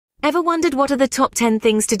Ever wondered what are the top 10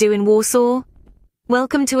 things to do in Warsaw?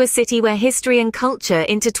 Welcome to a city where history and culture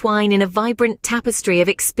intertwine in a vibrant tapestry of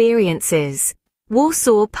experiences.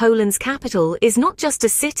 Warsaw, Poland's capital, is not just a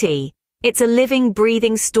city. It's a living,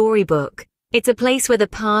 breathing storybook. It's a place where the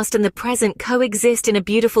past and the present coexist in a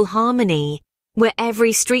beautiful harmony, where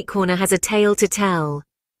every street corner has a tale to tell.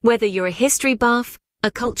 Whether you're a history buff,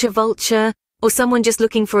 a culture vulture, or someone just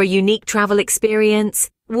looking for a unique travel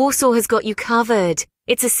experience, Warsaw has got you covered.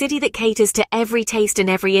 It's a city that caters to every taste and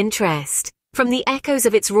every interest. From the echoes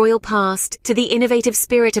of its royal past to the innovative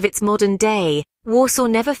spirit of its modern day, Warsaw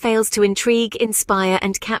never fails to intrigue, inspire,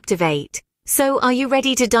 and captivate. So, are you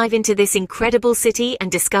ready to dive into this incredible city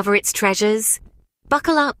and discover its treasures?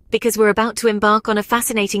 Buckle up, because we're about to embark on a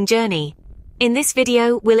fascinating journey. In this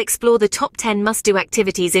video, we'll explore the top 10 must-do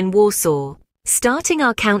activities in Warsaw. Starting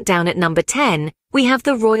our countdown at number 10, we have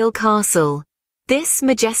the Royal Castle. This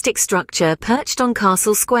majestic structure, perched on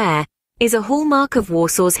Castle Square, is a hallmark of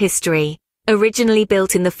Warsaw's history. Originally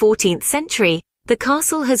built in the 14th century, the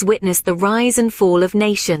castle has witnessed the rise and fall of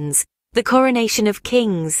nations, the coronation of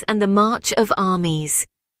kings, and the march of armies.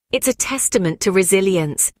 It's a testament to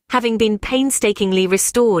resilience, having been painstakingly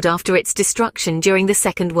restored after its destruction during the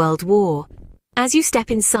Second World War. As you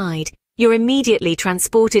step inside, you're immediately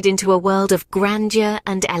transported into a world of grandeur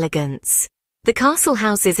and elegance. The castle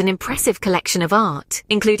houses an impressive collection of art,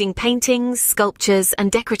 including paintings, sculptures,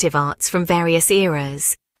 and decorative arts from various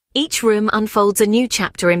eras. Each room unfolds a new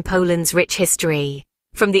chapter in Poland's rich history.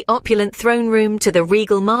 From the opulent throne room to the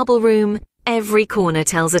regal marble room, every corner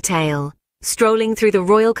tells a tale. Strolling through the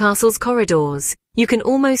royal castle's corridors, you can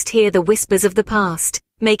almost hear the whispers of the past,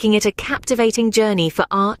 making it a captivating journey for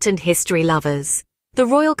art and history lovers. The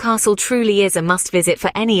royal castle truly is a must-visit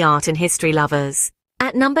for any art and history lovers.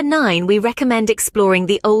 At number 9, we recommend exploring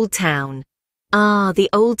the Old Town. The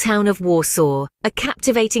Old Town of Warsaw, a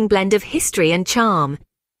captivating blend of history and charm.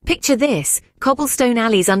 Picture this, cobblestone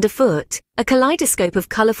alleys underfoot, a kaleidoscope of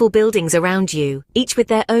colorful buildings around you, each with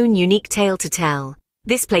their own unique tale to tell.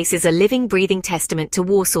 This place is a living, breathing testament to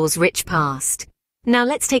Warsaw's rich past. Now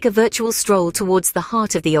let's take a virtual stroll towards the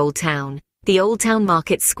heart of the Old Town, the Old Town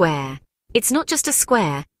Market Square. It's not just a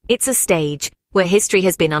square, it's a stage, where history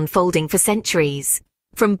has been unfolding for centuries.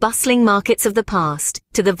 From bustling markets of the past,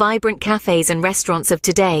 to the vibrant cafes and restaurants of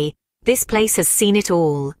today, this place has seen it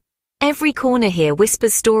all. Every corner here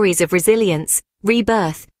whispers stories of resilience,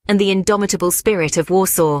 rebirth, and the indomitable spirit of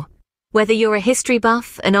Warsaw. Whether you're a history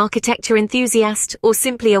buff, an architecture enthusiast, or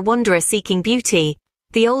simply a wanderer seeking beauty,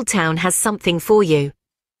 the Old Town has something for you.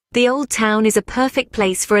 The Old Town is a perfect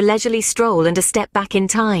place for a leisurely stroll and a step back in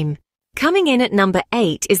time. Coming in at number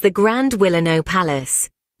 8 is the Grand Wilano Palace.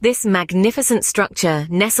 This magnificent structure,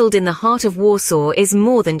 nestled in the heart of Warsaw, is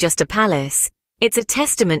more than just a palace. It's a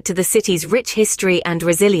testament to the city's rich history and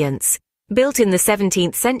resilience. Built in the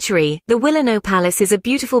 17th century, the Wilano Palace is a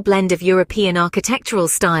beautiful blend of European architectural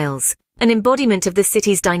styles, an embodiment of the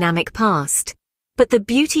city's dynamic past. But the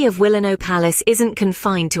beauty of Wilano Palace isn't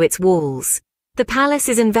confined to its walls. The palace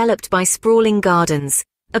is enveloped by sprawling gardens,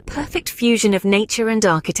 a perfect fusion of nature and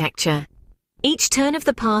architecture. Each turn of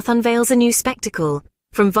the path unveils a new spectacle,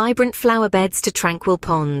 from vibrant flower beds to tranquil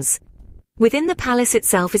ponds. Within the palace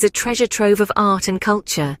itself is a treasure trove of art and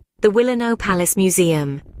culture, the Wilano Palace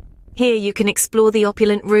Museum. Here you can explore the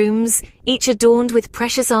opulent rooms, each adorned with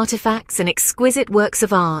precious artifacts and exquisite works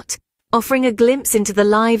of art, offering a glimpse into the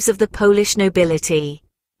lives of the Polish nobility.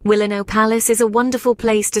 Wilano Palace is a wonderful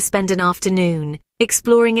place to spend an afternoon,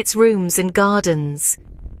 exploring its rooms and gardens.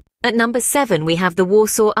 At number 7 we have the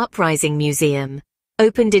Warsaw Uprising Museum.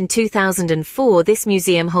 Opened in 2004, this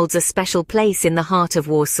museum holds a special place in the heart of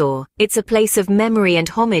Warsaw. It's a place of memory and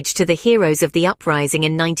homage to the heroes of the uprising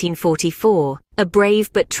in 1944, a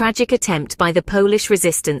brave but tragic attempt by the Polish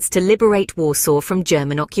resistance to liberate Warsaw from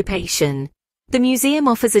German occupation. The museum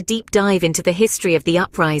offers a deep dive into the history of the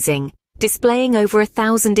uprising, displaying over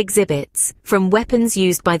 1,000 exhibits, from weapons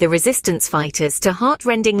used by the resistance fighters to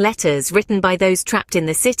heart-rending letters written by those trapped in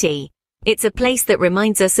the city. It's a place that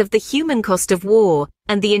reminds us of the human cost of war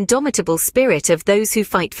and the indomitable spirit of those who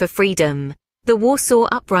fight for freedom. The Warsaw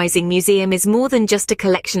Uprising Museum is more than just a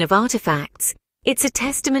collection of artifacts. It's a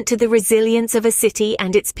testament to the resilience of a city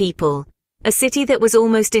and its people. A city that was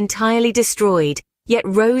almost entirely destroyed, yet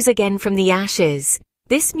rose again from the ashes.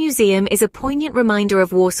 This museum is a poignant reminder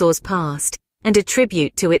of Warsaw's past and a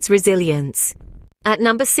tribute to its resilience. At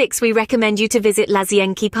number 6, we recommend you to visit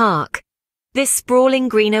Łazienki Park. This sprawling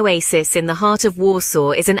green oasis in the heart of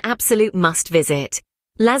Warsaw is an absolute must-visit.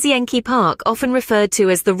 Łazienki Park, often referred to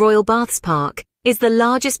as the Royal Baths Park, is the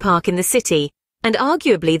largest park in the city, and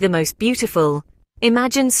arguably the most beautiful.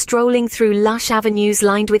 Imagine strolling through lush avenues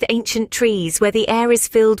lined with ancient trees where the air is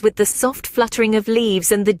filled with the soft fluttering of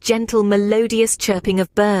leaves and the gentle melodious chirping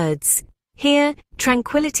of birds. Here,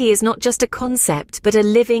 tranquility is not just a concept but a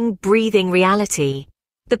living, breathing reality.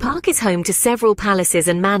 The park is home to several palaces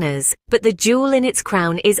and manors, but the jewel in its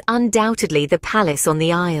crown is undoubtedly the palace on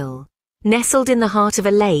the Isle. Nestled in the heart of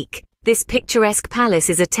a lake, this picturesque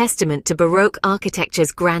palace is a testament to Baroque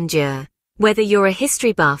architecture's grandeur. Whether you're a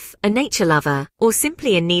history buff, a nature lover, or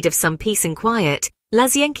simply in need of some peace and quiet,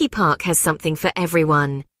 Łazienki Park has something for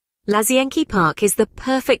everyone. Łazienki Park is the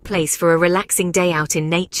perfect place for a relaxing day out in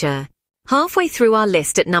nature. Halfway through our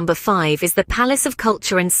list at number 5 is the Palace of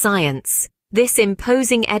Culture and Science. This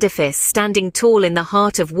imposing edifice standing tall in the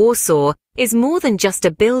heart of Warsaw is more than just a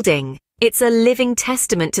building. It's a living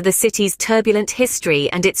testament to the city's turbulent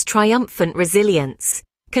history and its triumphant resilience.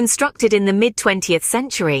 Constructed in the mid-20th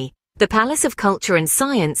century, the Palace of Culture and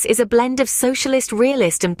Science is a blend of socialist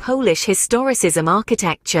realist and Polish historicism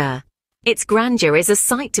architecture. Its grandeur is a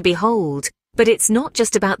sight to behold, but it's not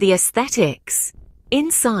just about the aesthetics.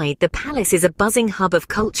 Inside, the palace is a buzzing hub of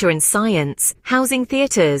culture and science, housing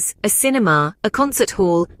theatres, a cinema, a concert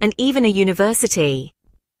hall, and even a university.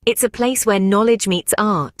 It's a place where knowledge meets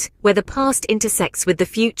art, where the past intersects with the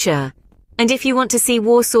future. And if you want to see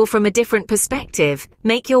Warsaw from a different perspective,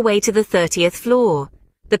 make your way to the 30th floor.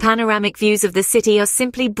 The panoramic views of the city are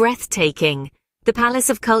simply breathtaking. The Palace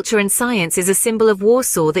of Culture and Science is a symbol of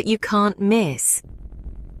Warsaw that you can't miss.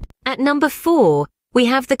 At number 4, we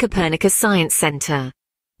have the Copernicus Science Center.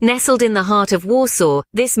 Nestled in the heart of Warsaw,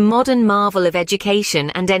 this modern marvel of education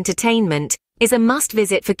and entertainment is a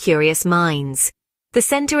must-visit for curious minds. The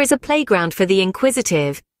center is a playground for the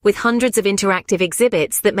inquisitive, with hundreds of interactive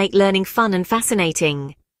exhibits that make learning fun and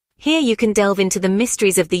fascinating. Here you can delve into the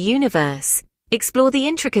mysteries of the universe, explore the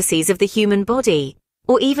intricacies of the human body,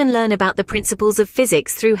 or even learn about the principles of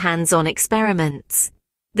physics through hands-on experiments.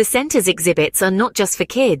 The center's exhibits are not just for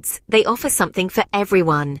kids, they offer something for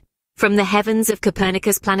everyone. From the heavens of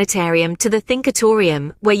Copernicus Planetarium to the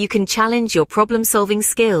Thinkatorium, where you can challenge your problem-solving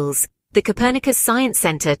skills, the Copernicus Science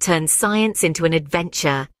Center turns science into an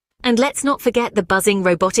adventure. And let's not forget the buzzing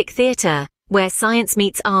robotic theater, where science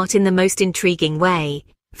meets art in the most intriguing way.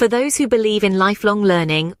 For those who believe in lifelong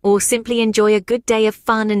learning or simply enjoy a good day of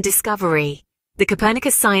fun and discovery, the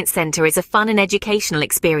Copernicus Science Center is a fun and educational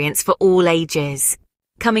experience for all ages.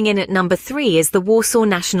 Coming in at number 3 is the Warsaw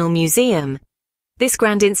National Museum. This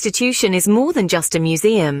grand institution is more than just a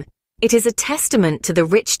museum. It is a testament to the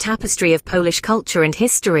rich tapestry of Polish culture and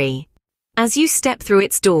history. As you step through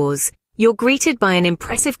its doors, you're greeted by an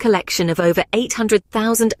impressive collection of over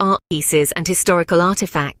 800,000 art pieces and historical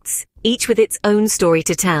artifacts, each with its own story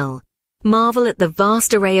to tell. Marvel at the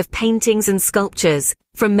vast array of paintings and sculptures,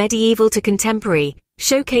 from medieval to contemporary,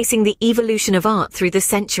 showcasing the evolution of art through the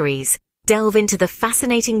centuries. Delve into the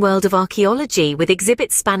fascinating world of archaeology with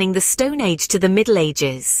exhibits spanning the Stone Age to the Middle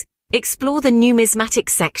Ages. Explore the numismatic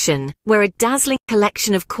section, where a dazzling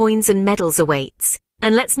collection of coins and medals awaits.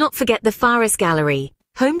 And let's not forget the Faras Gallery,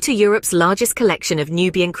 home to Europe's largest collection of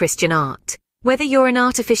Nubian Christian art. Whether you're an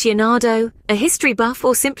art aficionado, a history buff,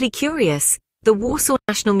 or simply curious, the Warsaw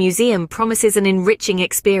National Museum promises an enriching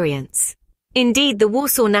experience. Indeed, the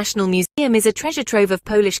Warsaw National Museum is a treasure trove of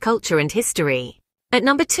Polish culture and history. At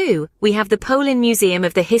number 2, we have the Polin Museum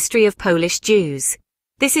of the History of Polish Jews.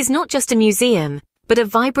 This is not just a museum, but a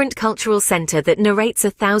vibrant cultural center that narrates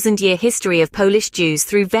a 1,000-year history of Polish Jews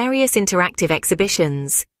through various interactive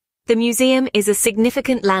exhibitions. The museum is a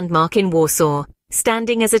significant landmark in Warsaw,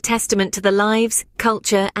 standing as a testament to the lives,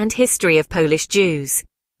 culture, and history of Polish Jews.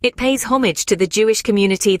 It pays homage to the Jewish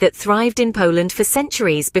community that thrived in Poland for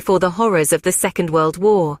centuries before the horrors of the Second World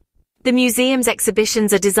War. The museum's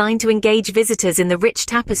exhibitions are designed to engage visitors in the rich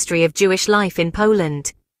tapestry of Jewish life in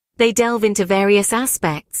Poland. They delve into various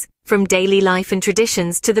aspects, from daily life and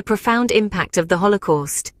traditions to the profound impact of the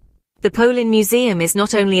Holocaust. The Polin Museum is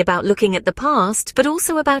not only about looking at the past, but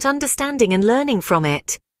also about understanding and learning from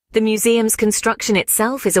it. The museum's construction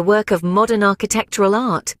itself is a work of modern architectural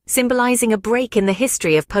art, symbolizing a break in the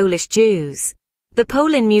history of Polish Jews. The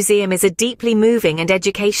Polin Museum is a deeply moving and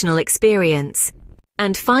educational experience.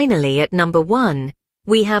 And finally, at number 1,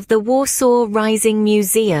 we have the Warsaw Rising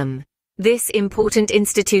Museum. This important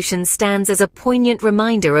institution stands as a poignant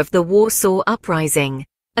reminder of the Warsaw Uprising,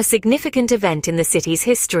 a significant event in the city's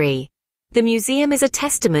history. The museum is a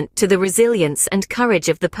testament to the resilience and courage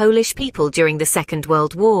of the Polish people during the Second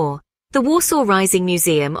World War. The Warsaw Rising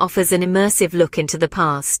Museum offers an immersive look into the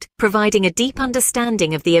past, providing a deep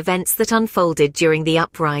understanding of the events that unfolded during the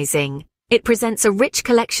uprising. It presents a rich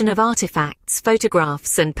collection of artifacts,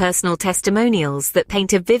 photographs, and personal testimonials that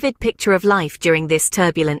paint a vivid picture of life during this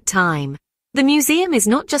turbulent time. The museum is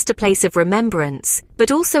not just a place of remembrance,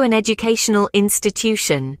 but also an educational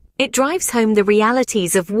institution. It drives home the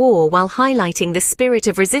realities of war while highlighting the spirit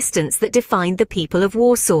of resistance that defined the people of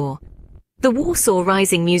Warsaw. The Warsaw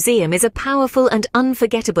Rising Museum is a powerful and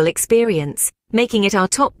unforgettable experience, making it our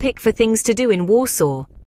top pick for things to do in Warsaw.